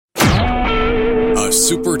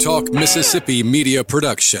SuperTalk Mississippi media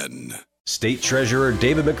production. State Treasurer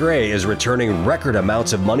David McRae is returning record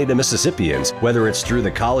amounts of money to Mississippians, whether it's through the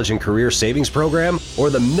College and Career Savings Program or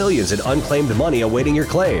the millions in unclaimed money awaiting your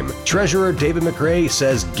claim. Treasurer David McRae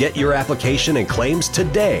says get your application and claims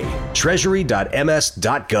today.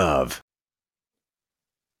 Treasury.ms.gov.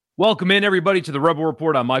 Welcome in, everybody, to the Rebel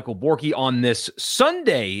Report. I'm Michael Borky on this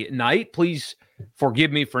Sunday night. Please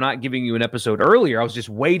forgive me for not giving you an episode earlier. I was just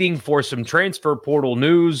waiting for some transfer portal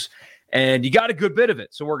news, and you got a good bit of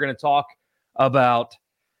it. So we're going to talk about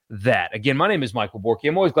that. Again, my name is Michael Borky.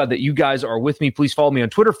 I'm always glad that you guys are with me. Please follow me on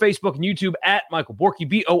Twitter, Facebook, and YouTube at Michael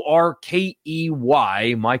Borky,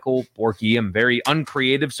 Borkey, Michael Borky. I'm very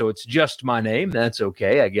uncreative, so it's just my name. That's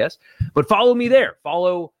okay, I guess. But follow me there.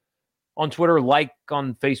 Follow on Twitter, like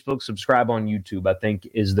on Facebook, subscribe on YouTube, I think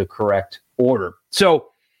is the correct order. So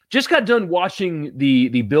just got done watching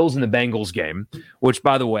the Bills and the Bengals game, which,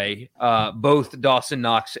 by the way, both Dawson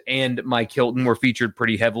Knox and Mike Hilton were featured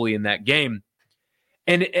pretty heavily in that game.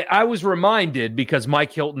 And I was reminded, because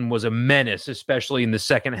Mike Hilton was a menace, especially in the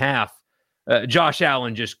second half. Josh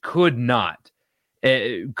Allen just could not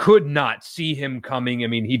see him coming. I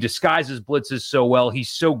mean, he disguises blitzes so well. He's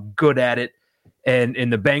so good at it.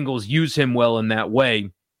 And the Bengals use him well in that way,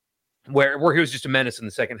 where he was just a menace in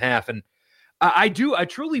the second half. And I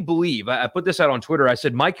truly believe, I put this out on Twitter, I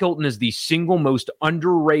said Mike Hilton is the single most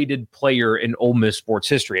underrated player in Ole Miss sports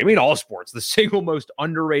history. I mean, all sports, the single most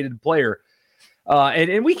underrated player.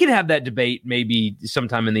 And we can have that debate maybe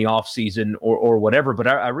sometime in the offseason or whatever, but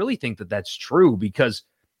I really think that that's true, because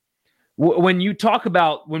when you talk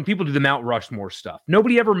about, when people do the Mount Rushmore stuff,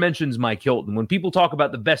 nobody ever mentions Mike Hilton. When people talk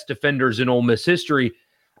about the best defenders in Ole Miss history,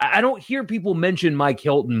 I don't hear people mention Mike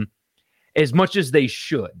Hilton as much as they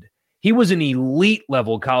should. He was an elite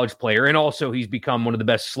level college player, and also he's become one of the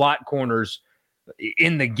best slot corners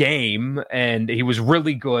in the game, and he was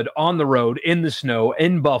really good on the road, in the snow,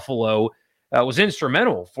 in Buffalo. Was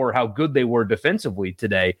instrumental for how good they were defensively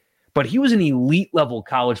today. But he was an elite level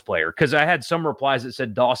college player, because I had some replies that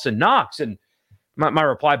said Dawson Knox, and my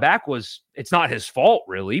reply back was, it's not his fault,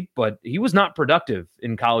 really, but he was not productive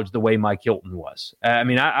in college the way Mike Hilton was. I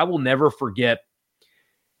mean, I will never forget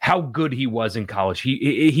how good he was in college.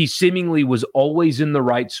 He seemingly was always in the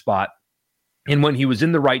right spot, and when he was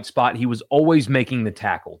in the right spot, he was always making the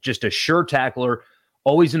tackle, just a sure tackler,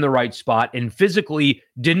 always in the right spot, and physically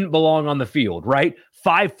didn't belong on the field, right?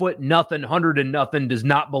 5 foot nothing, 100 and nothing does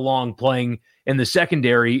not belong playing in the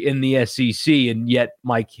secondary in the SEC, and yet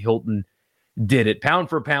Mike Hilton did it. Pound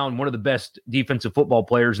for pound, one of the best defensive football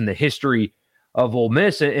players in the history of Ole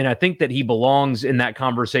Miss, and I think that he belongs in that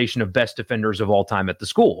conversation of best defenders of all time at the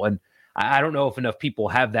school, and I don't know if enough people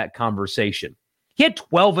have that conversation. He had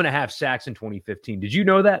 12 and a half sacks in 2015. Did you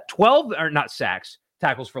know that? 12, or not sacks,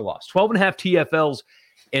 tackles for loss, 12 and a half TFLs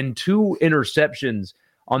and 2 interceptions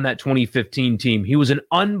on that 2015 team. He was an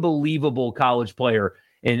unbelievable college player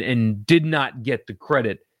and did not get the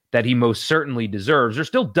credit that he most certainly deserves, or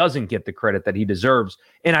still doesn't get the credit that he deserves.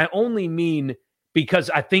 And I only mean because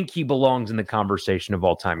I think he belongs in the conversation of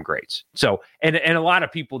all-time greats. So, and a lot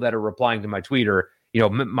of people that are replying to my tweet are,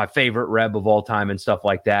 my favorite Reb of all time and stuff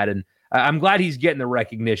like that. And I'm glad he's getting the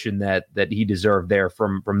recognition that he deserved there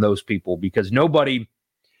from those people, because nobody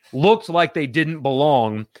looked like they didn't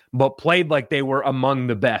belong, but played like they were among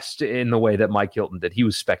the best in the way that Mike Hilton did. He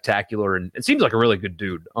was spectacular, and it seems like a really good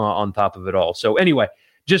dude on top of it all. So anyway,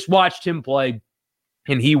 just watched him play,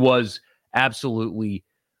 and he was absolutely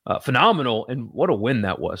phenomenal. And what a win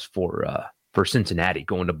that was for Cincinnati,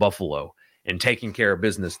 going to Buffalo and taking care of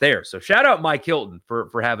business there. So shout out Mike Hilton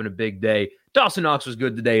for having a big day. Dawson Knox was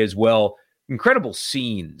good today as well. Incredible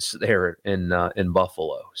scenes there in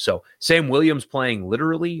Buffalo. So Sam Williams playing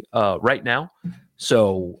literally right now.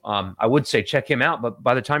 So I would say check him out, but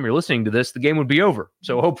by the time you're listening to this, the game would be over.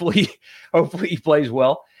 So hopefully he plays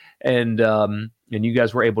well, and you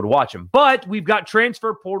guys were able to watch him. But we've got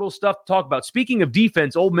transfer portal stuff to talk about. Speaking of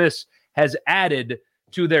defense, Ole Miss has added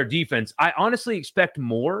to their defense. I honestly expect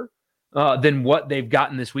more than what they've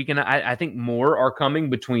gotten this weekend. I think more are coming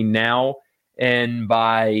between now and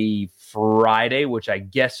by Friday, which I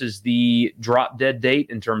guess is the drop dead date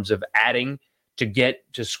in terms of adding to get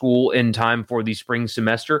to school in time for the spring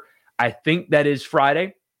semester. I think that is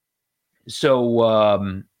Friday. So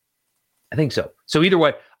I think so. So either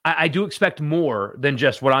way, I do expect more than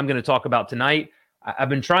just what I'm going to talk about tonight. I've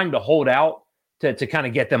been trying to hold out to kind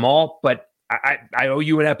of get them all, but I owe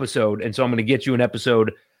you an episode, and so I'm going to get you an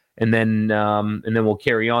episode, and then we'll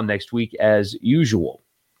carry on next week as usual.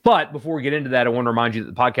 But before we get into that, I want to remind you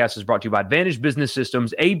that the podcast is brought to you by Advantage Business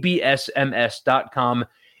Systems. ABSMS.com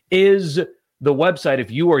is the website,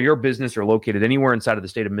 if you or your business are located anywhere inside of the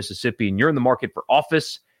state of Mississippi and you're in the market for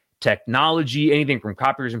office technology, anything from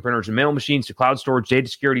copiers and printers and mail machines to cloud storage, data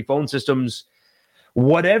security, phone systems,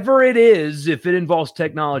 whatever it is, if it involves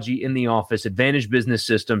technology in the office, Advantage Business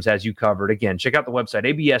Systems has you covered. Again, check out the website,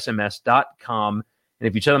 absms.com. And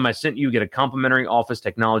if you tell them I sent you, get a complimentary office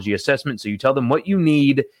technology assessment. So you tell them what you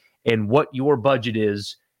need and what your budget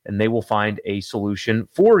is, and they will find a solution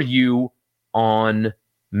for you on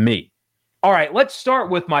me. All right, let's start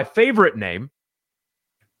with my favorite name.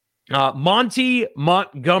 Monty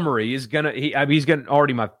Montgomery is he's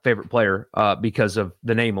already my favorite player because of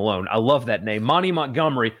the name alone. I love that name, Monty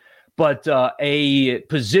Montgomery. But a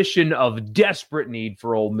position of desperate need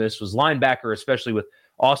for Ole Miss was linebacker, especially with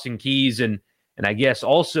Austin Keys and I guess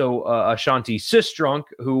also Ashanti Sistrunk,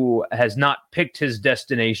 who has not picked his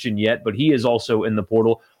destination yet, but he is also in the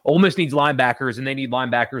portal. Ole Miss needs linebackers, and they need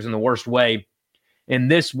linebackers in the worst way. And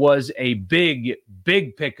this was a big,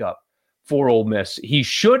 big pickup for Ole Miss. He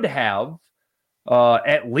should have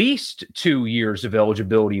at least 2 years of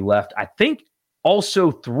eligibility left. I think also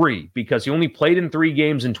 3, because he only played in 3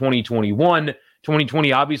 games in 2021.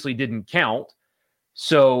 2020 obviously didn't count.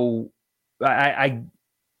 So I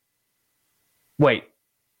wait.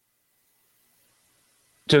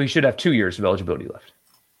 So he should have 2 years of eligibility left.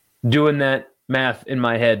 Doing that math in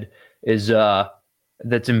my head is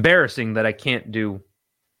that's embarrassing that I can't do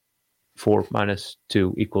 4 minus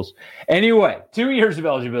 2 equals. Anyway, 2 years of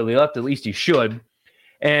eligibility left. At least he should.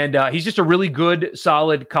 And he's just a really good,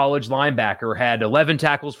 solid college linebacker. Had 11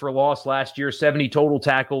 tackles for loss last year, 70 total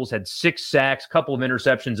tackles, had 6 sacks, couple of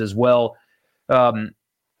interceptions as well. I'm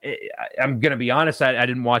going to be honest, I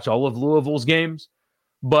didn't watch all of Louisville's games,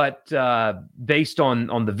 but based on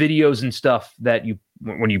the videos and stuff that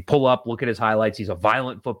when you pull up, look at his highlights, he's a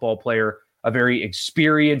violent football player, a very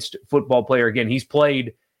experienced football player. Again, he's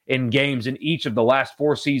played in games in each of the last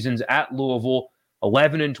 4 seasons at Louisville,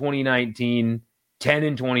 11 in 2019, 10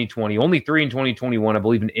 in 2020, only 3 in 2021. I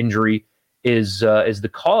believe an injury is the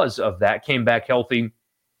cause of that. Came back healthy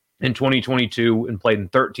in 2022 and played in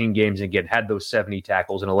 13 games and again had those 70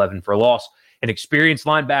 tackles and 11 for loss. An experienced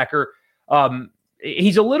linebacker.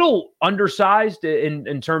 He's a little undersized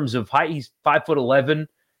in terms of height. He's 5'11",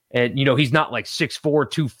 and he's not like 6'4",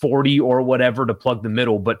 240 or whatever to plug the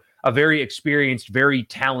middle, but a very experienced, very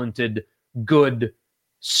talented, good,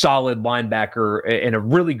 solid linebacker and a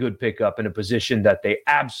really good pickup in a position that they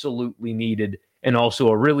absolutely needed, and also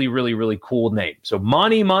a really, really, really cool name. So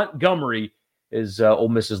Monty Montgomery is Ole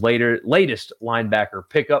Miss's latest linebacker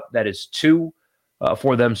pickup. That is 2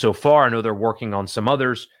 for them so far. I know they're working on some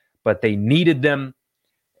others, but they needed them,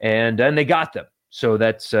 and they got them. So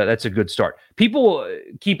that's a good start. People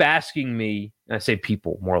keep asking me, and I say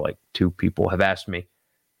people, more like 2 people have asked me,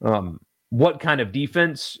 what kind of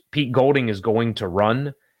defense Pete Golding is going to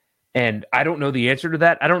run. And I don't know the answer to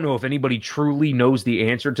that. I don't know if anybody truly knows the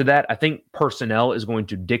answer to that. I think personnel is going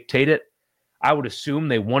to dictate it. I would assume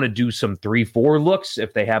they want to do some 3-4 looks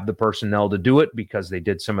if they have the personnel to do it, because they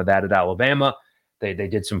did some of that at Alabama. They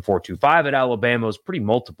did some 4-2-5 at Alabama. It was pretty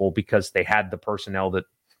multiple because they had the personnel that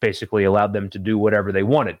basically allowed them to do whatever they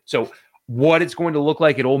wanted. So what it's going to look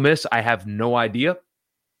like at Ole Miss, I have no idea.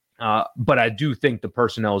 But I do think the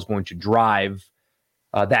personnel is going to drive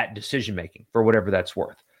that decision-making for whatever that's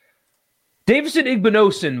worth. Davison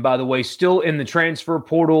Igbinosun, by the way, still in the transfer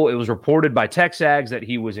portal. It was reported by Texags that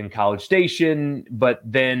he was in College Station, but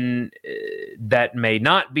then that may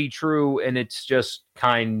not be true, and it's just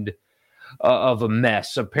kind of a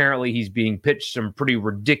mess. Apparently, he's being pitched some pretty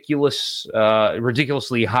ridiculously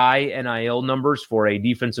high NIL numbers for a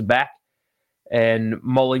defensive back, and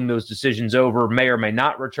mulling those decisions over, may or may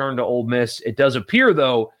not return to Ole Miss. It does appear,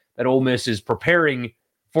 though, that Ole Miss is preparing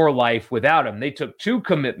for life without him. They took 2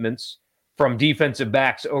 commitments from defensive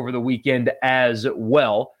backs over the weekend as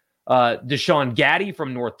well. Deshaun Gaddy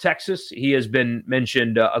from North Texas, he has been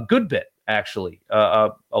mentioned a good bit, actually, a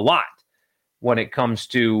lot when it comes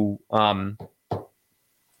to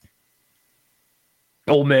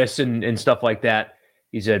Ole Miss and stuff like that.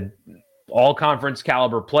 He's a all-conference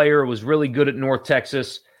caliber player, was really good at North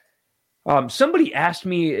Texas. Somebody asked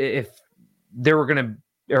me if there was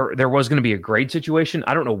going to be a grade situation.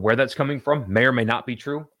 I don't know where that's coming from. May or may not be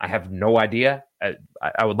true. I have no idea.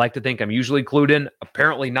 I would like to think I'm usually clued in.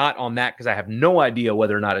 Apparently not on that, because I have no idea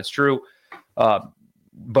whether or not it's true.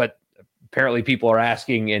 But apparently people are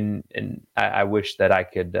asking, and I wish that I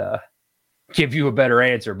could give you a better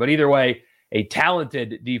answer. But either way, a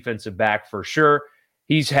talented defensive back for sure.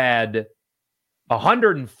 He's had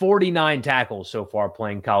 149 tackles so far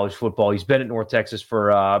playing college football. He's been at North Texas for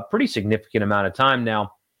a pretty significant amount of time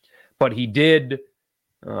now. But he did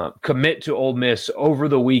commit to Ole Miss over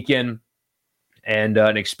the weekend, and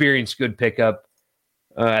an experienced good pickup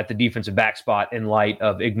at the defensive back spot in light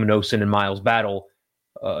of Igbinosun and Miles Battle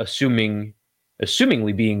assumingly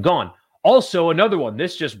being gone. Also, another one,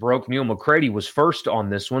 this just broke. Neil McCready was first on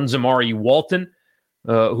this one. Zamari Walton,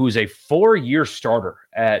 who's a 4-year starter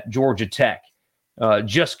at Georgia Tech,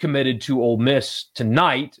 just committed to Ole Miss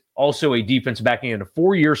tonight. Also a defensive back and a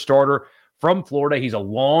 4-year starter from Florida. He's a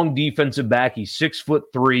long defensive back. He's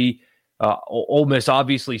 6'3". Ole Miss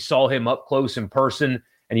obviously saw him up close in person.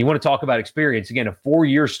 And you want to talk about experience. Again, a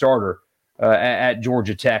 4-year starter at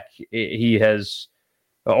Georgia Tech. He has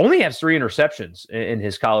only has 3 interceptions in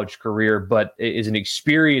his college career, but is an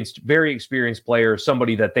experienced, very experienced player,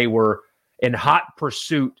 somebody that they were in hot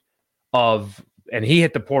pursuit of. And he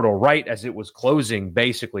hit the portal right as it was closing,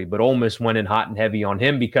 basically. But Ole Miss went in hot and heavy on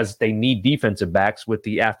him because they need defensive backs with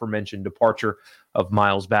the aforementioned departure of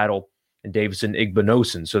Miles Battle and Davison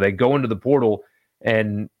Igbinosun. So they go into the portal,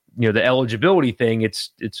 and the eligibility thing,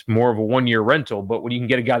 it's more of a 1-year rental. But when you can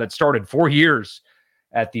get a guy that started 4 years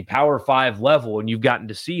at the Power 5 level and you've gotten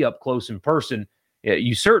to see up close in person,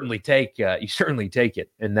 you certainly take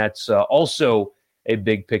it. And that's also a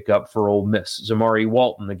big pickup for Ole Miss. Zamari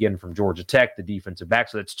Walton, again, from Georgia Tech, the defensive back.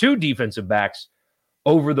 So that's 2 defensive backs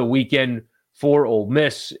over the weekend for Ole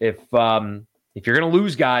Miss. If you're going to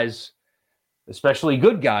lose guys, especially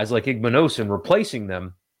good guys like Igbinosun, replacing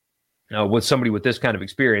them with somebody with this kind of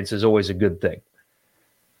experience is always a good thing.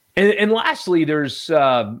 And lastly, there's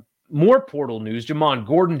more portal news. Jamon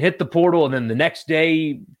Gordon hit the portal and then the next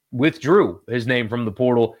day withdrew his name from the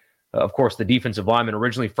portal. Of course, the defensive lineman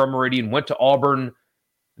originally from Meridian, went to Auburn,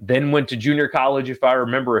 then went to junior college, if I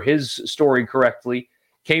remember his story correctly,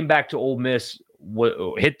 came back to Ole Miss,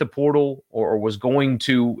 hit the portal or was going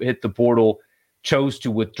to hit the portal, chose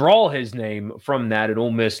to withdraw his name from that, and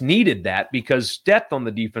Ole Miss needed that because depth on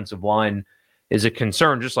the defensive line is a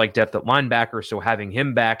concern, just like depth at linebacker. So having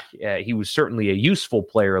him back, he was certainly a useful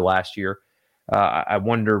player last year. I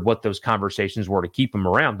wonder what those conversations were to keep him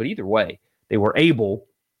around, but either way, they were able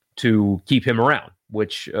to keep him around,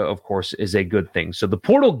 which, of course, is a good thing. So the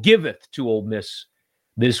portal giveth to Ole Miss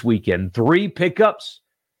this weekend 3 pickups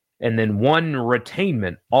and then 1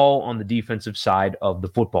 retainment, all on the defensive side of the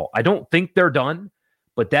football. I don't think they're done,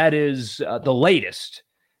 but that is the latest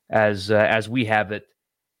as we have it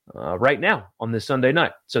right now on this Sunday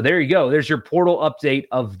night. So there you go. There's your portal update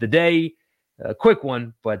of the day. A quick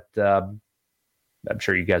one, but I'm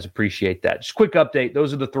sure you guys appreciate that. Just quick update.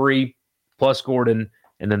 Those are the 3 plus Gordon.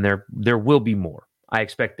 And then there will be more. I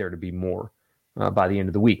expect there to be more by the end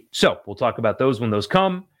of the week. So we'll talk about those when those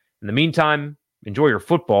come. In the meantime, enjoy your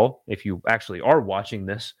football if you actually are watching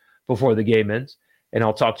this before the game ends. And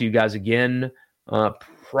I'll talk to you guys again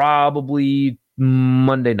probably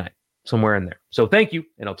Monday night, somewhere in there. So thank you,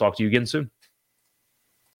 and I'll talk to you again soon.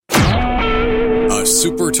 A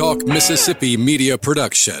SuperTalk Mississippi media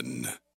production.